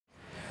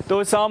So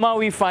Osama,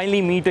 we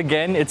finally meet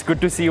again. It's good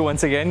to see you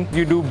once again.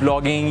 You do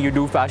blogging, you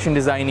do fashion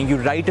designing, you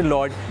write a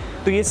lot.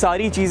 तो ये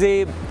सारी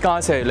चीज़ें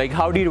कहाँ से? Like,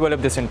 how do you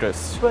develop this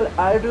interest? Well,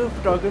 I do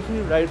photography,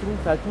 writing,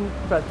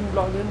 fashion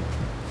blogging,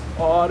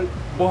 और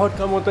बहुत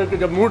कम होता है कि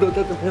जब मूड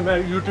होता है तो फिर मैं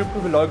YouTube पे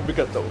व्लॉग भी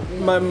करता हूँ.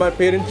 My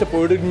parents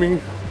supported me,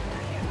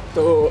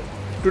 so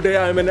today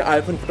I am an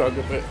iPhone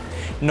photographer.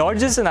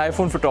 Not just an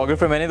iPhone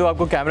photographer. मैंने तो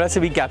आपको कैमरा से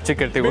भी कैप्चर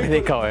करते हुए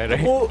देखा हुआ है,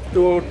 right?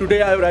 तो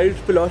today I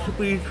write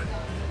philosophy,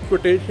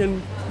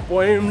 quotation,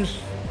 poems,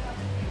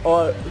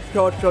 or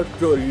short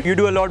stories. You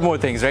do a lot more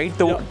things, right?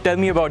 So tell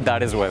me about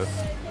that as well.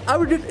 I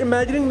was just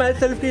imagining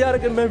myself कि यार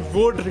अगर मैं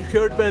वो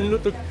शर्ट पहन लूँ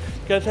तो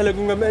कैसा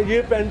लगूंगा, मैं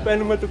ये पैंट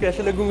पहनूंगा तो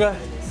कैसा लगूंगा.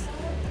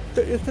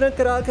 तो इस तरह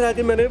करा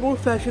के मैंने वो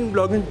फैशन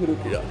ब्लॉगिंग शुरू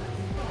किया.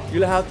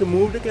 You'll have to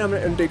move the camera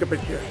and take a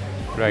picture.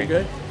 Right.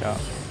 Okay? Yeah.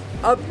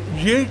 अब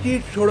ये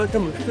चीज़ थोड़ा सा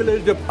मुश्किल है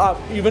जब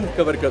आप इवेंट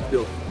कवर करते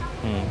हो,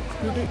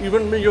 क्योंकि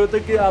इवेंट में ये होता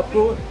है कि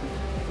आपको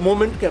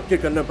मोमेंट कैप्चर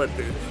करना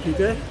पड़ता है, ठीक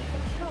है?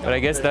 But I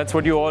guess that's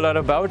what you all are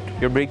about.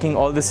 You're breaking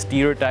all the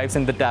stereotypes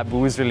and the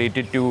taboos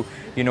related to,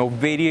 you know,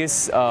 various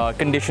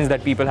conditions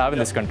that people have in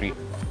this country.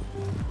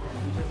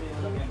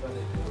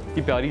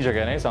 ये प्यारी जगह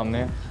है ना ये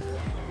सामने.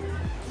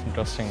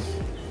 Interesting.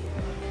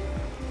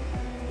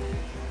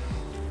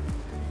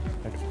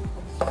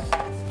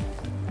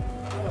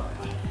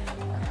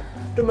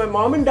 तो my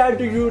mom and dad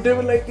to you, they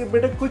were like,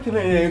 बेटा कुछ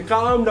नहीं है,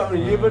 calm down,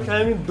 ये बस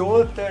है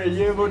दोस्त है,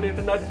 ये वो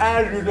data not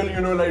as usual,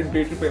 you know, like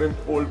dating parents,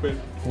 old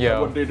parents,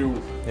 what they do,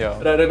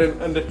 rather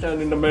than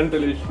understanding the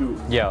mental issue.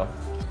 Yeah.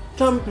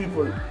 Some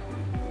people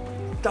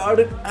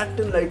started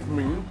acting like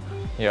me.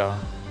 Yeah.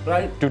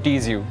 Right. To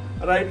tease you.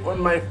 Right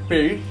on my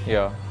face.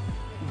 Yeah.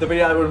 The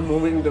way I was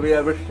moving, the way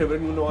I was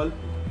shivering and all.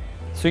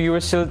 So you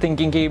were still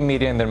thinking कि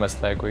मेरे अंदर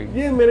मसला है कोई?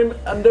 ये मेरे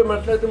अंदर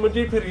मसला है तो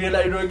मुझे फिर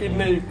realize हुआ कि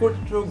नहीं कुछ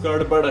तो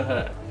गड़बड़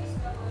है.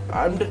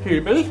 I'm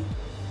disabled.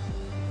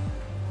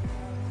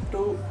 तो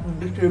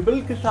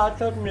disabled के साथ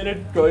साथ मेरे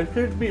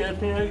choices भी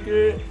ऐसे हैं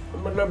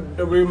कि मतलब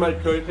the way my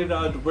choices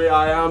are, the way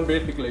I am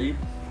basically,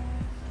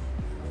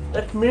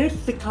 that makes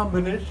the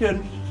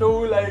combination so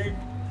like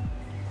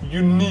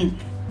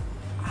unique.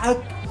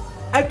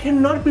 I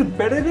cannot be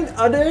better than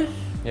others.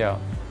 Yeah.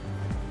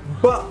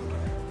 But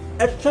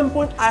at some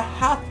point I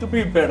have to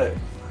be better.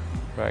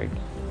 Right.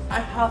 I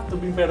have to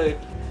be better.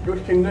 जो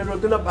singer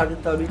होते हैं ना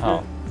पाकिस्तानी के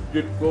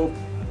जिनको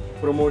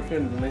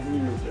promotion नहीं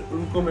मिलते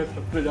उनको मैं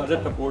सबसे ज़्यादा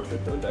सपोर्ट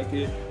करता हूँ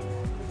ताकि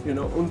you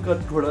know उनका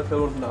थोड़ा सा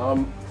वो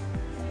नाम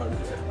बन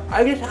जाए.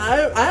 I guess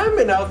I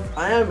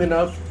am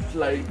enough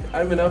like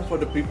I'm enough for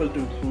the people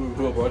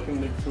who are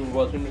watching it.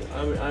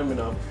 I'm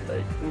enough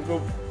like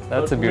उनको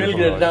That's a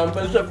beautiful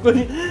example सब कुछ.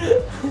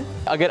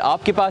 अगर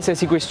आपके पास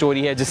ऐसी कोई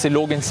स्टोरी है जिससे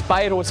लोग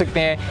इंस्पायर हो सकते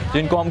हैं,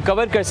 जिनको हम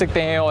कवर कर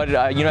सकते हैं और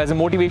you know as a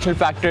motivational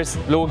factors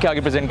लोगों के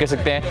आगे प्रेजेंट कर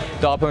सकते हैं,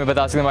 तो आप हमें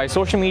बता सकते हैं हमारे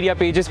सोशल मीडिया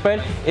पेजेस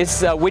पर.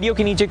 इस वीडियो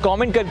के नीचे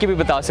कमेंट करके भी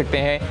बता सकते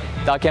हैं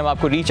ताकि हम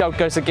आपको रीच आउट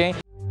कर सकें.